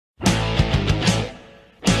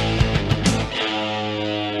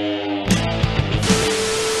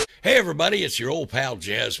everybody, it's your old pal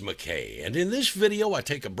Jazz McKay, and in this video I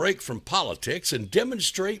take a break from politics and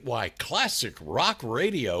demonstrate why classic rock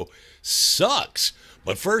radio sucks.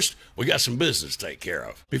 But first, we got some business to take care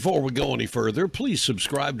of. Before we go any further, please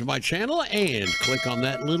subscribe to my channel and click on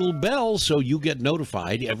that little bell so you get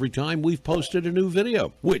notified every time we've posted a new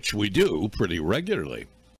video, which we do pretty regularly.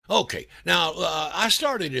 Okay, now, I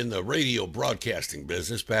started in the radio broadcasting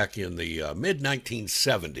business back in the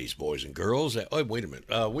mid-1970s, boys and girls. Oh, wait a minute.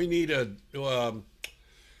 We're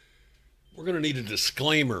going to need a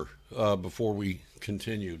disclaimer before we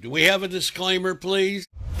continue. Do we have a disclaimer, please?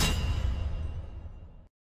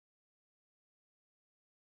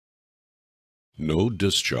 No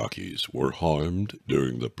disc jockeys were harmed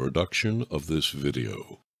during the production of this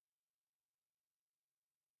video.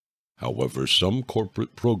 However, some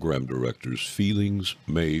corporate program directors' feelings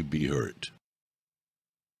may be hurt.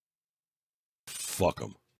 Fuck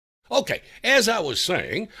 'em. Okay, as I was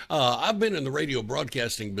saying, I've been in the radio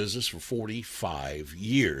broadcasting business for 45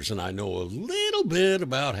 years, and I know a little bit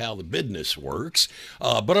about how the business works,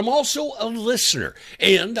 but I'm also a listener,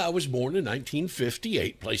 and I was born in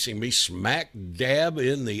 1958, placing me smack dab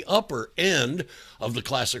in the upper end of the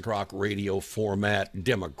classic rock radio format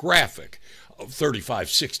demographic of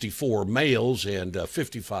 35-64 males and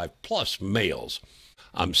 55-plus males.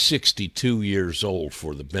 I'm 62 years old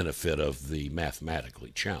for the benefit of the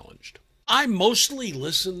mathematically challenged. I mostly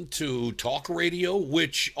listen to talk radio,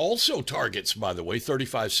 which also targets, by the way,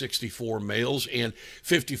 35-64 males and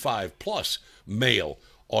 55-plus male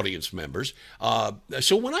audience members.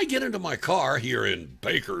 So when I get into my car here in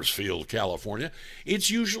Bakersfield, California, it's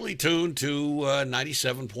usually tuned to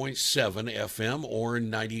 97.7 FM or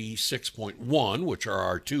 96.1, which are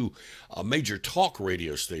our two major talk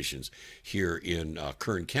radio stations here in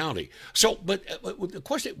Kern County. So, but the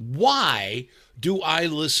question, why do I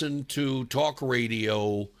listen to talk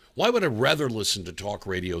radio? Why would I rather listen to talk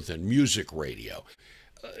radio than music radio?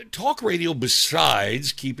 Talk radio,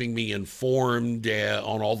 besides keeping me informed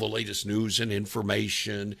on all the latest news and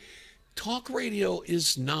information, talk radio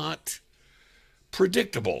is not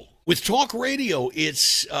predictable. With talk radio,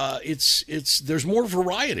 there's more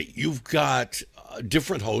variety. You've got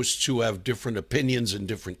different hosts who have different opinions and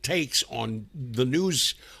different takes on the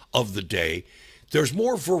news of the day. There's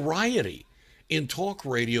more variety in talk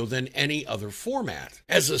radio than any other format.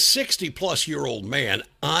 As a 60-plus-year-old man,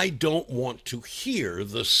 I don't want to hear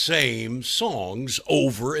the same songs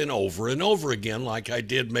over and over and over again like I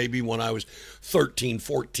did maybe when I was 13,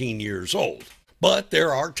 14 years old. But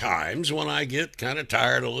there are times when I get kind of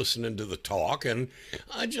tired of listening to the talk and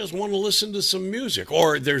I just want to listen to some music.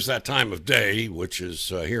 Or there's that time of day, which is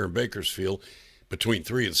here in Bakersfield, between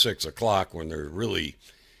 3 and 6 o'clock, when there really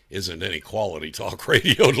isn't any quality talk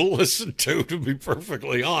radio to listen to be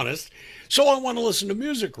perfectly honest. So I want to listen to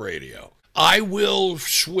music radio. I will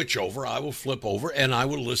switch over, I will flip over, and I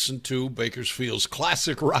will listen to Bakersfield's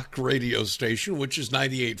classic rock radio station, which is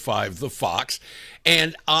 98.5 The Fox,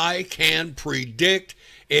 and I can predict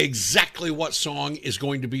exactly what song is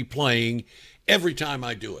going to be playing every time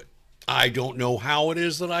I do it. I don't know how it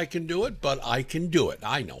is that I can do it, but I can do it.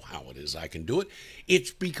 I know how it is I can do it.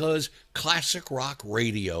 It's because classic rock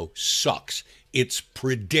radio sucks. It's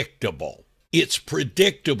predictable. It's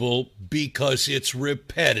predictable because it's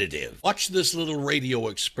repetitive. Watch this little radio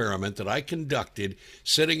experiment that I conducted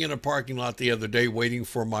sitting in a parking lot the other day waiting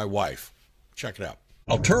for my wife. Check it out.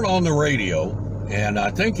 I'll turn on the radio, and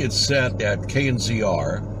I think it's set at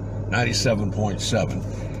KNZR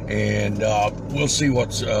 97.7. And we'll see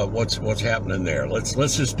what's happening there.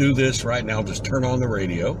 Let's just do this right now. Just turn on the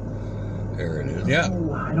radio. There it is. Yeah.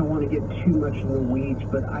 Oh, I don't want to get too much in the weeds,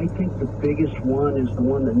 but I think the biggest one is the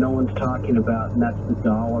one that no one's talking about, and that's the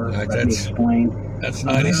dollar. Let me explain. That's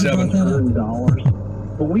 97. Earn dollars.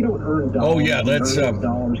 But we don't earn dollars. Oh, yeah, that's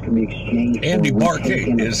dollars can be exchanged. Andy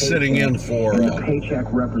Barkate is sitting in for the paycheck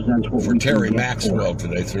represents what for Terry Maxwell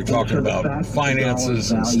today. So they're talking about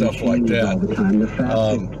finances and stuff like that.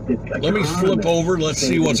 Let me flip over. Let's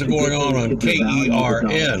see what's going on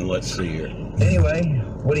KERN. Let's see here. Anyway,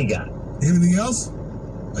 what do you got? Anything else?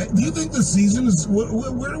 Do you think the season is,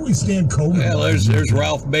 where do we stand COVID? Well, there's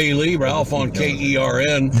Ralph Bailey, Ralph on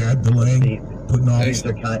KERN. Yeah, delaying. Teams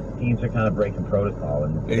are kind of breaking protocol.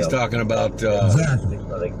 And he's talking about exactly.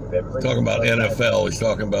 Talking about NFL. He's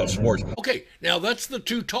talking about sports. Okay, now that's the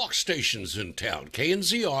two talk stations in town,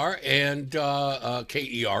 KNZR and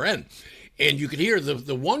KERN. And you could hear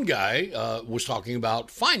the one guy was talking about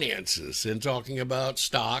finances and talking about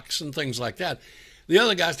stocks and things like that. The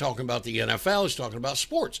other guy's talking about the NFL. He's talking about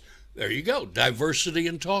sports. There you go. Diversity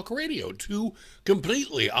in talk radio. Two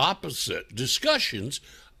completely opposite discussions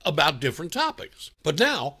about different topics. But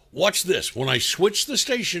now, watch this. When I switch the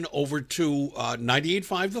station over to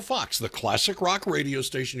 98.5 The Fox, the classic rock radio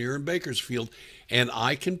station here in Bakersfield, and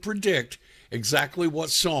I can predict exactly what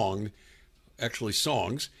songs,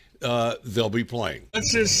 they'll be playing.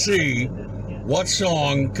 Let's just see what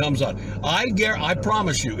song comes on. I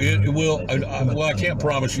promise you, it will. Well, I can't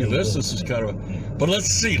promise you this. This is kind of, but let's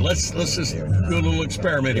see. Let's just do a little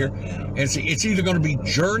experiment here and see. It's either going to be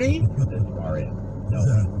Journey.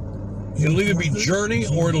 It'll either be Journey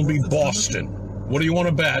or it'll be Boston. What do you want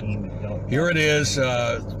to bet? Here it is,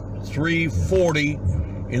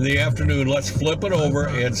 3:40 in the afternoon. Let's flip it over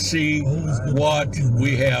and see what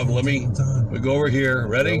we have. We go over here.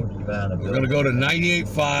 Ready? We're going to go to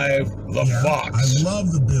 98.5 The Fox. I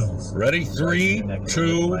love the Bills. Ready? 3,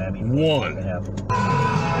 2, 1.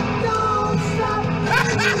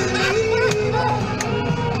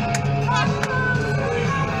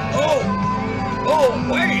 Oh,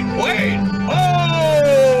 wait.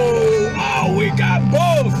 Oh, we got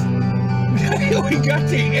both. We got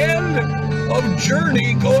the end of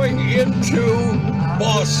Journey going into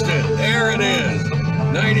Boston. There it is.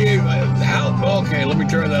 98. Okay, let me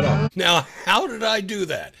turn that off. Now, how did I do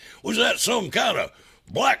that? Was that some kind of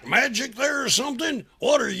black magic there or something?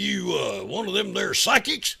 What are you, one of them there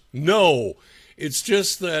psychics? No, it's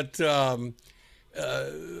just that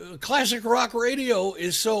classic rock radio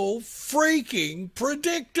is so freaking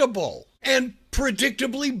predictable. And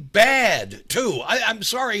predictably bad, too. I'm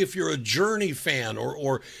sorry if you're a Journey fan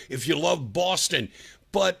or if you love Boston,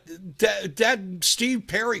 but that Steve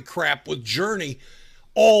Perry crap with Journey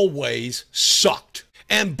always sucked.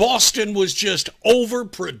 And Boston was just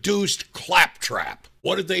overproduced claptrap.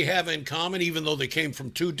 What did they have in common, even though they came from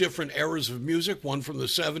two different eras of music, one from the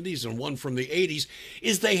 70s and one from the 80s,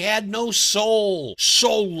 is they had no soul.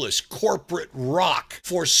 Soulless corporate rock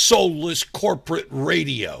for soulless corporate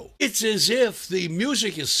radio. It's as if the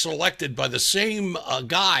music is selected by the same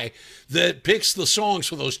guy that picks the songs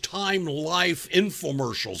for those Time Life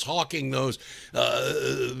infomercials, hawking those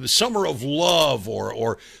Summer of Love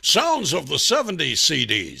or Sounds of the 70s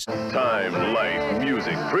CDs. Time Life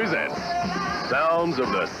Music presents Sounds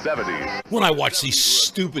of the 70s. When I watch these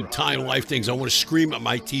stupid Time Life things, I want to scream at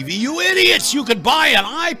my TV, you idiots! You could buy an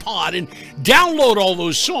iPod and download all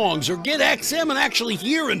those songs or get XM and actually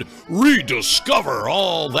hear and rediscover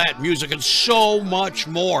all that music and so much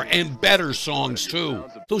more, and better songs too.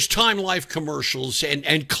 Those Time Life commercials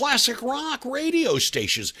and classic rock radio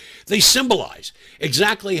stations, they symbolize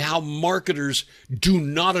exactly how marketers do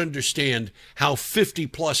not understand how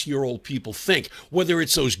 50-plus-year-old people think, whether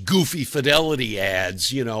it's those goofy fidelity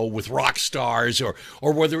ads, you know, with rock stars, or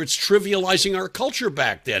whether it's trivializing our culture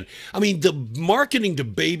back then. I mean, the marketing to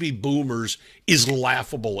baby boomers is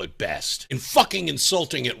laughable at best and fucking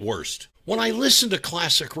insulting at worst. When I listen to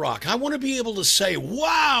classic rock, I want to be able to say,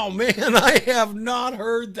 wow, man, I have not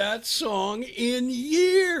heard that song in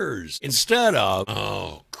years. Instead of,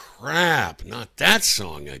 oh, crap, not that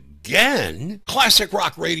song again. Classic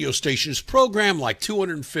rock radio stations program like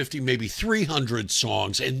 250, maybe 300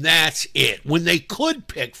 songs, and that's it. When they could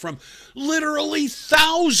pick from literally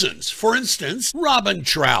thousands. For instance, Robin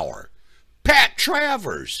Trower, Pat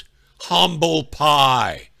Travers, Humble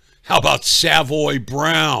Pie. How about Savoy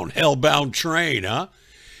Brown, Hellbound Train, huh?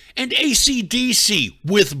 And AC/DC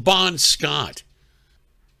with Bon Scott.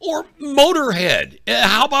 Or Motorhead.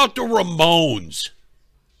 How about the Ramones?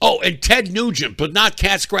 Oh, and Ted Nugent, but not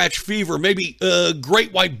Cat Scratch Fever, maybe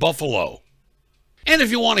Great White Buffalo. And if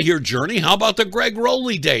you want to hear Journey, how about the Greg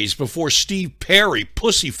Rowley days before Steve Perry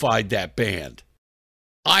pussified that band?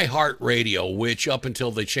 iHeartRadio, which up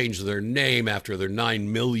until they changed their name after their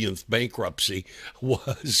 9 millionth bankruptcy,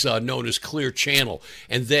 was known as Clear Channel,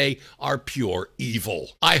 and they are pure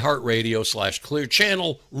evil. iHeartRadio/Clear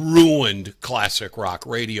Channel ruined classic rock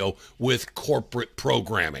radio with corporate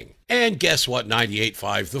programming. And guess what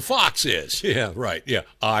 98.5 The Fox is? Yeah, right. Yeah,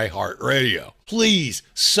 iHeartRadio. Please,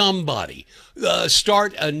 somebody,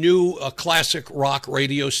 start a new classic rock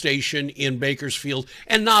radio station in Bakersfield,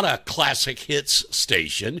 and not a classic hits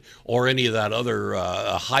station or any of that other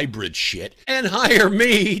hybrid shit, and hire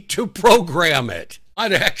me to program it.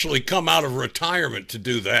 I'd actually come out of retirement to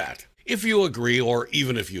do that. If you agree, or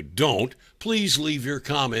even if you don't, please leave your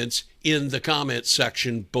comments in the comment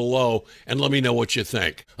section below and let me know what you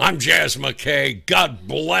think. I'm Jazz McKay. God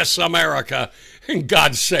bless America, and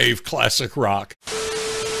God save classic rock.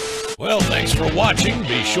 Well, thanks for watching.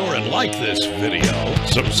 Be sure and like this video,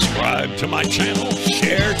 subscribe to my channel,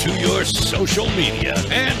 share to your social media,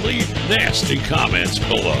 and leave nasty comments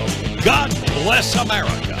below. God bless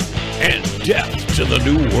America, and death to the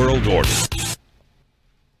New World Order.